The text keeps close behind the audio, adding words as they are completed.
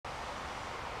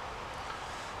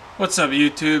What's up,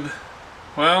 YouTube?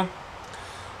 Well,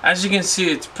 as you can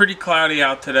see, it's pretty cloudy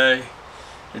out today.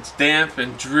 It's damp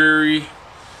and dreary,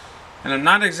 and I'm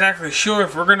not exactly sure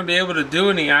if we're going to be able to do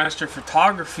any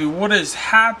astrophotography. What is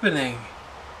happening?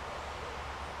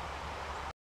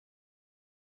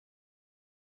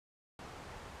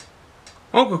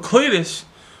 Uncle Cletus,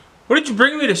 what did you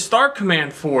bring me to Star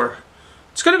Command for?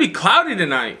 It's going to be cloudy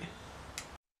tonight.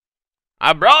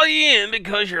 I brought you in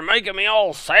because you're making me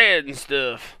all sad and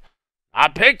stuff. I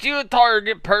picked you a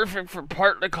target perfect for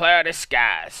partly cloudy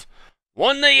skies.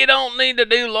 One that you don't need to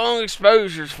do long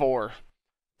exposures for.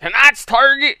 Tonight's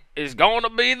target is going to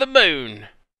be the moon.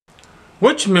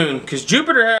 Which moon? Because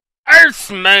Jupiter has...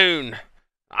 Earth's moon.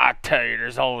 I tell you,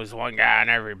 there's always one guy in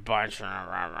every bunch.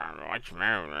 Which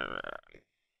moon?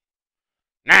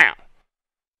 Now,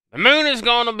 the moon is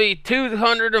going to be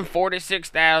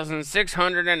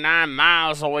 246,609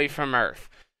 miles away from Earth.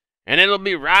 And it'll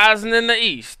be rising in the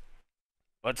east.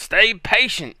 But stay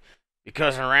patient,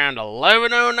 because around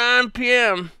 11:09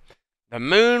 p.m., the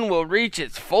moon will reach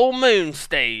its full moon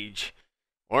stage.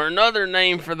 Or another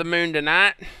name for the moon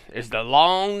tonight is the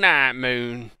long night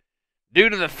moon, due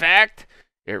to the fact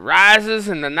it rises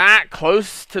in the night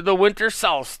close to the winter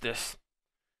solstice.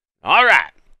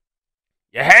 Alright,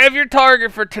 you have your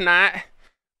target for tonight.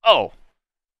 Oh,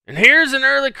 and here's an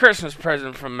early Christmas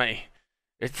present from me.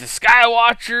 It's the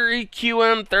Skywatcher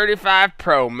EQM35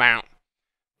 Pro mount.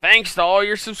 Thanks to all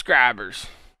your subscribers.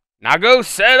 Now go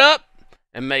set up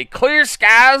and may clear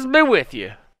skies be with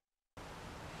you.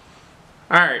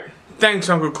 Alright, thanks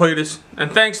Uncle Cletus,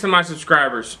 and thanks to my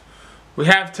subscribers. We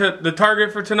have the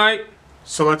target for tonight,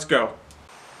 so let's go.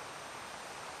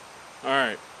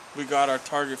 Alright, we got our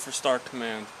target for Star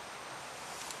Command.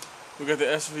 We got the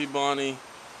SvBony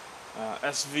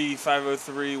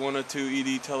Sv503 102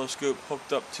 ED telescope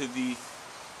hooked up to the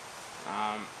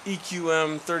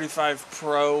EQM35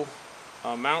 Pro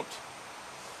mount.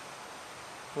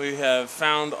 We have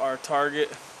found our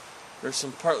target. There's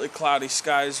some partly cloudy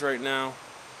skies right now.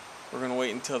 We're going to wait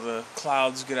until the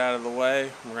clouds get out of the way.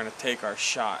 We're going to take our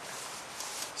shot.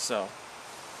 So,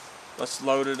 let's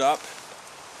load it up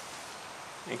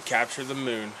and capture the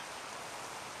moon.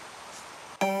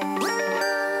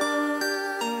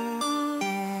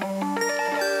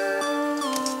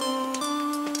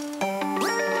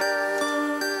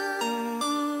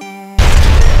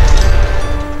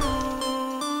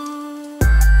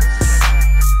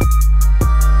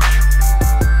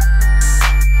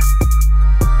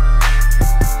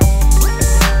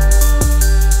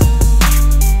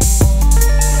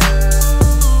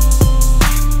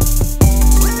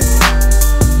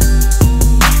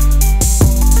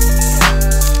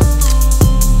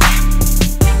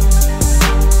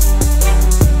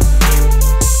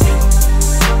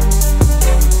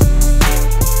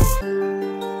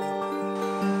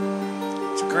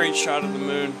 Great shot of the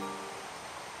moon.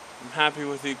 I'm happy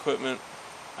with the equipment.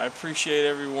 I appreciate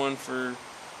everyone for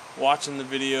watching the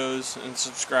videos and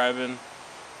subscribing.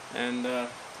 And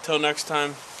till next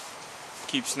time,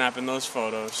 keep snapping those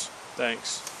photos.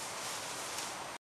 Thanks.